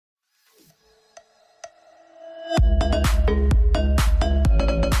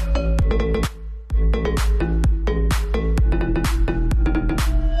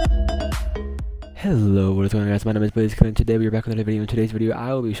guys, my name is Blazekiller, and today we are back with another video. In today's video,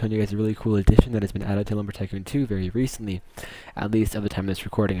 I will be showing you guys a really cool addition that has been added to Lumber Tycoon 2 very recently, at least at the time of this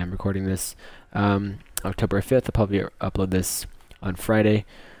recording. I'm recording this October 5th. I'll probably upload this on Friday,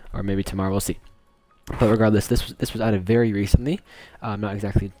 or maybe tomorrow, we'll see. But regardless, this was added very recently. I'm not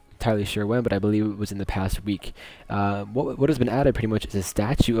exactly entirely sure when, but I believe it was in the past week. What has been added pretty much is a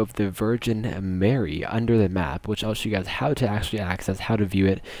statue of the Virgin Mary under the map, which I'll show you guys how to actually access, how to view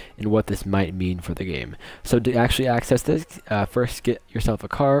it, and what this might mean for the game. So to actually access this, first get yourself a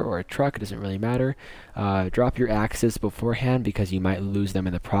car or a truck, it doesn't really matter. Drop your axes beforehand because you might lose them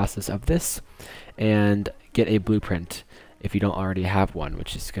in the process of this, and get a blueprint if you don't already have one,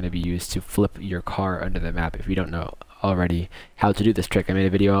 which is going to be used to flip your car under the map if you don't know already how to do this trick. I made a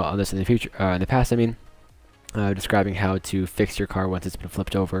video on this in the past, describing how to fix your car once it's been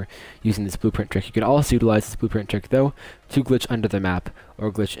flipped over using this blueprint trick. You can also utilize this blueprint trick though to glitch under the map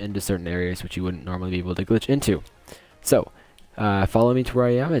or glitch into certain areas which you wouldn't normally be able to glitch into. So follow me to where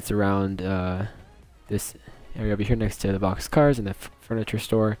I am. It's around this area over here next to the box cars and the furniture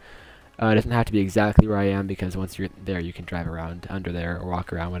store. It doesn't have to be exactly where I am because once you're there you can drive around under there or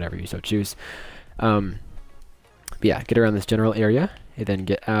walk around, whatever you so choose. But yeah, get around this general area, and then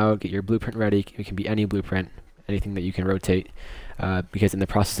get out, get your blueprint ready. It can be any blueprint, anything that you can rotate, because in the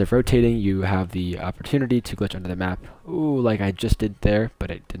process of rotating, you have the opportunity to glitch under the map. Ooh, like I just did there,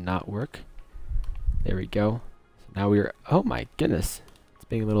 but it did not work. There we go. So now we're, oh my goodness, it's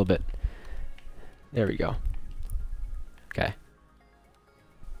being a little bit, there we go. Okay.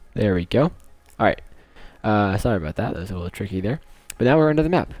 There we go. Alright. Sorry about that, that was a little tricky there. But now we're under the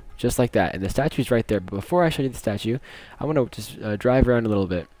map. Just like that, and the statue's right there. But before I show you the statue, I want to just drive around a little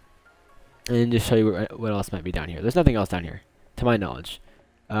bit and just show you what else might be down here. There's nothing else down here, to my knowledge,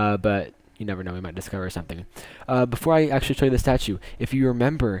 but you never know, we might discover something. Before I actually show you the statue, if you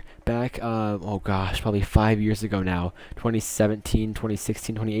remember back, oh gosh, probably 5 years ago now, 2017,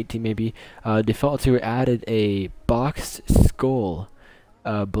 2016, 2018 maybe, Default 2 added a boxed skull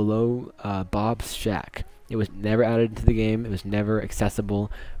below Bob's shack. It was never added into the game, it was never accessible,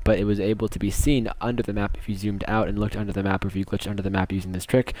 but it was able to be seen under the map. If you zoomed out and looked under the map, or if you glitched under the map using this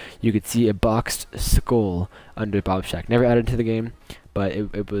trick, you could see a boxed skull under Bob's shack. Never added into the game, but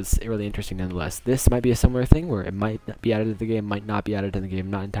it was really interesting nonetheless. This might be a similar thing where it might be added to the game, might not be added to the game,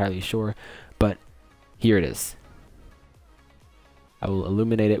 not entirely sure, but here it is. I will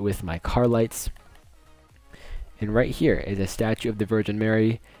illuminate it with my car lights. And right here is a statue of the Virgin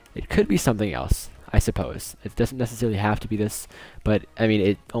Mary. It could be something else, I suppose. It doesn't necessarily have to be this, but I mean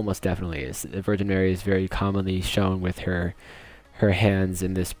it almost definitely is. The Virgin Mary is very commonly shown with her hands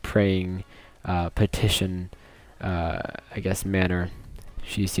in this praying petition, I guess, manner.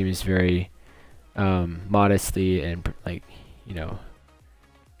 She seems very modestly and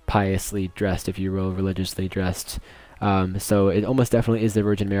piously dressed, if you will, religiously dressed. So it almost definitely is the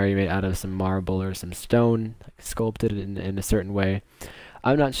Virgin Mary made out of some marble or some stone, sculpted in a certain way.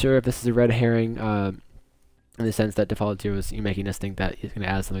 I'm not sure if this is a red herring, in the sense that Default 2 is making us think that he's going to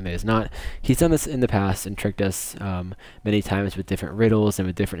add something that is not. He's done this in the past and tricked us many times with different riddles and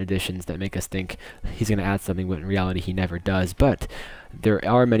with different additions that make us think he's going to add something when in reality he never does. But there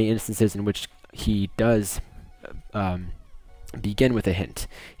are many instances in which he does begin with a hint.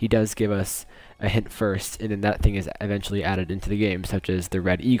 He does give us a hint first, and then that thing is eventually added into the game, such as the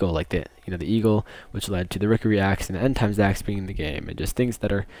red eagle, like the eagle, which led to the Rickery axe and the end times axe being in the game, and just things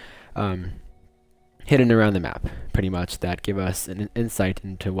that are hidden around the map, pretty much, that give us an insight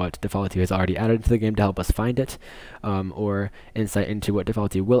into what Default 2 has already added into the game to help us find it, or insight into what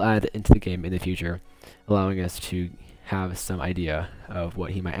Default 2 will add into the game in the future, allowing us to have some idea of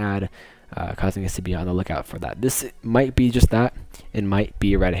what he might add, causing us to be on the lookout for that. This might be just that. It might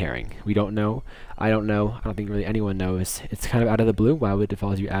be a red herring. We don't know. I don't know. I don't think really anyone knows. It's kind of out of the blue. Why would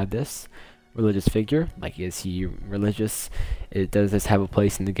Default 2 add this religious figure? Like, is he religious? Does this have a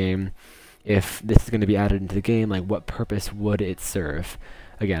place in the game? If this is going to be added into the game, like, what purpose would it serve?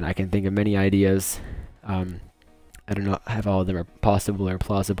 Again, I can think of many ideas. I don't know if all of them are possible or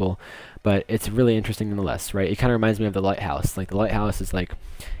plausible, but it's really interesting nonetheless, right? It kind of reminds me of the lighthouse. Like, the lighthouse is like,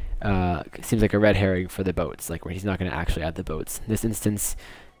 seems like a red herring for the boats, like where he's not going to actually add the boats. In this instance,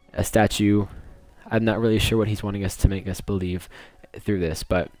 a statue, I'm not really sure what he's wanting us to make us believe through this,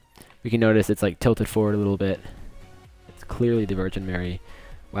 but we can notice it's like tilted forward a little bit. It's clearly the Virgin Mary.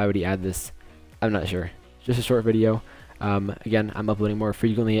 Why would he add this? I'm not sure. Just a short video. Again, I'm uploading more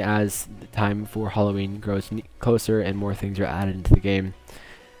frequently as the time for Halloween grows closer and more things are added into the game.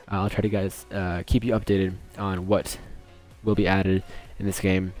 I'll try to keep you updated on what will be added in this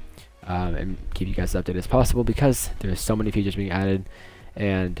game, and keep you guys as updated as possible, because there's so many features being added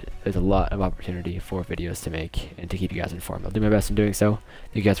and there's a lot of opportunity for videos to make and to keep you guys informed. I'll do my best in doing so.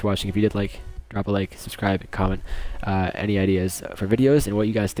 Thank you guys for watching. If you did like, drop a like, subscribe, comment any ideas for videos and what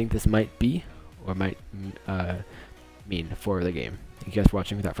you guys think this might be or might mean for the game. Thank you guys for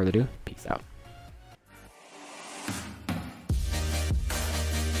watching. Without further ado, peace out.